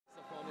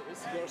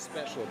You're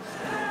special. Arrive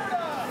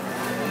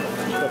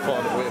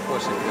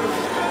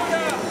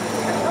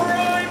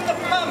the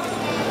pump!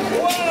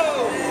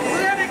 Whoa!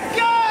 Let it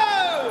go!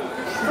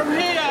 From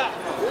here!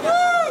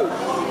 Woo!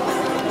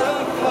 The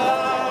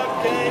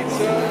floodgates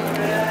of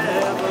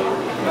heaven.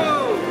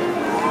 Whoa!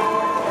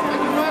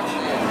 Thank you much.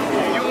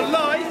 Your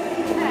life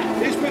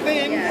is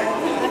within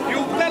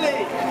your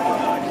belly.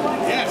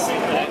 Yes.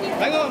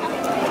 Hang on.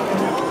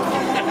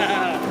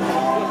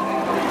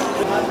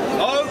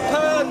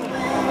 Open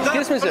the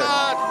Excuse me, sir.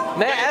 blood.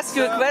 May I ask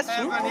you a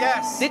question?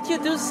 Yes. Did you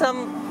do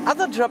some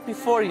other job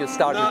before you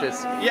started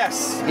this?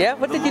 Yes. Yeah?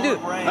 What did you do?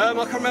 I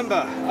can't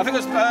remember. I think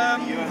it was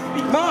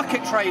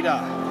market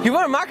trader. You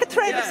were a market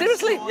trader? Yes.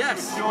 Seriously?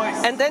 Yes.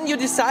 And then you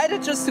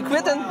decided just to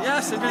quit and...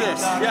 Yes, to do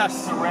this.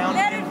 Yes.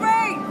 Let it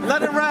rain!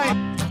 Let it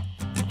rain.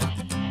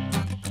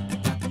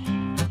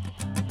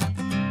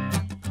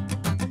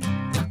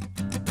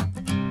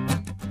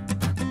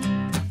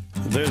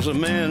 There's a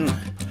man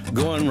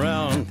going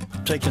round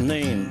taking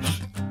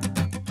names,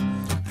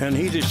 and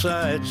he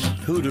decides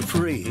who to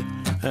free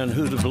and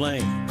who to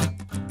blame.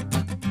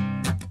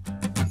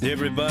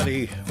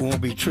 Everybody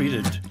won't be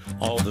treated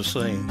all the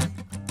same.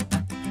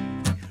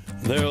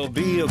 There'll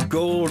be a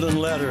golden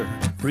ladder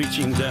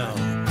reaching down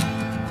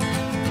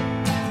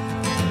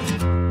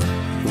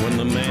when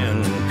the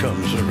man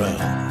comes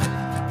around.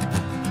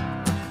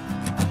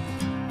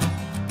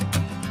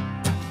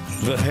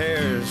 The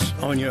hairs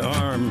on your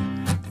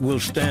arm will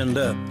stand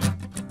up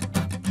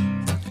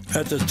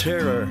at the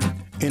terror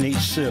in each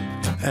sip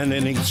and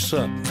in each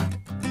sup.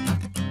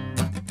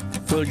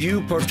 Will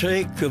you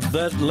partake of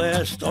that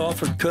last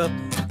offered cup,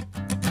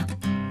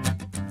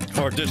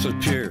 or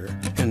disappear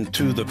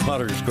into the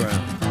potter's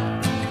ground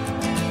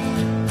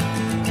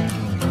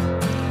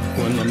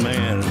when the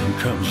man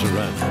comes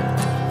around?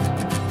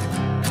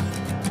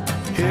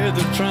 Hear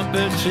the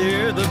trumpets,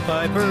 hear the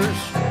pipers,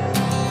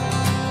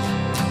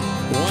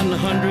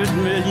 100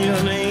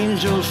 million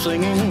angels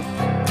singing.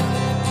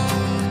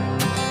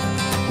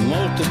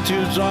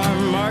 Multitudes are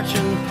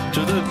marching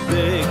to the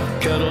big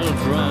kettle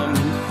drum.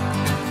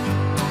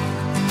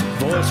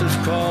 Voices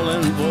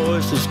calling,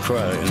 voices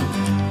crying.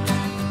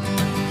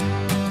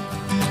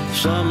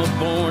 Some are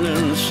born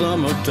and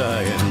some are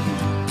dying.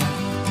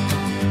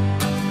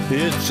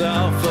 It's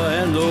Alpha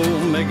and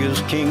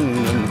Omega's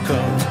kingdom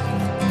come.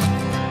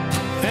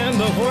 And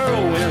the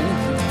whirlwind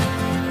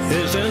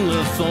is in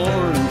the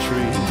thorn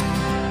tree.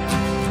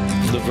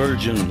 The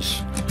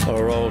virgins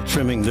are all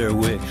trimming their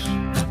wicks.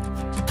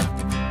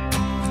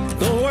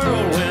 The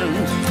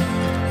whirlwind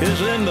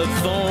is in the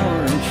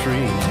thorn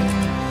tree.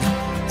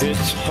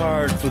 It's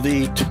hard for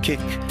thee to kick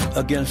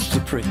against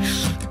the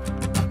pricks.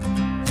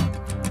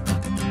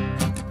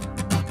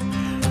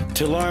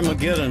 Till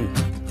Armageddon,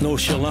 no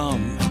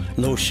shalom,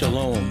 no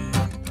shalom.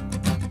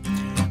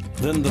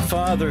 Then the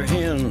father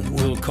hen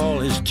will call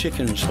his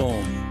chickens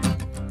home.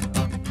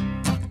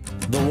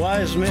 The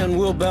wise men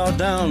will bow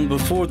down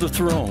before the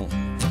throne,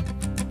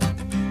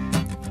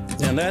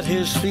 and at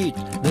his feet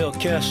they'll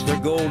cast their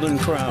golden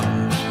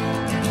crowns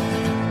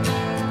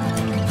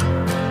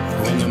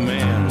when the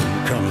man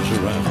comes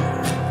around.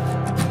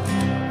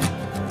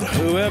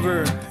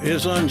 Whoever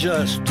is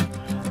unjust,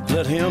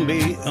 let him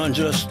be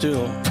unjust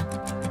still.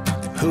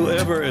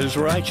 Whoever is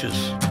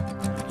righteous,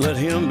 let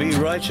him be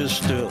righteous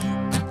still.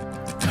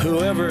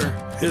 Whoever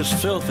is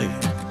filthy,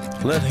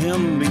 let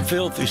him be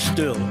filthy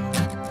still.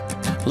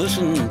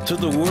 Listen to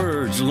the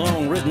words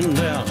long written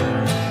down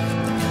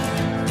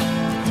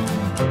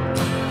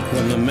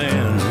when the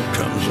man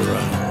comes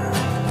around.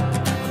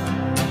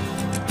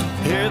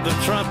 Hear the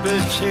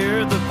trumpets,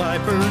 hear the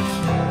pipers,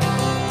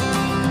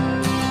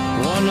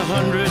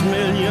 100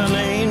 million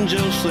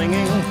angels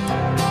singing.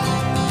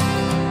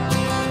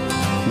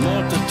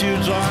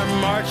 Multitudes are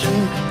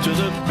marching to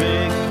the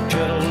big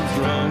kettle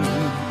drum.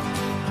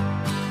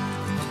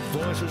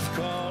 Voices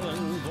call.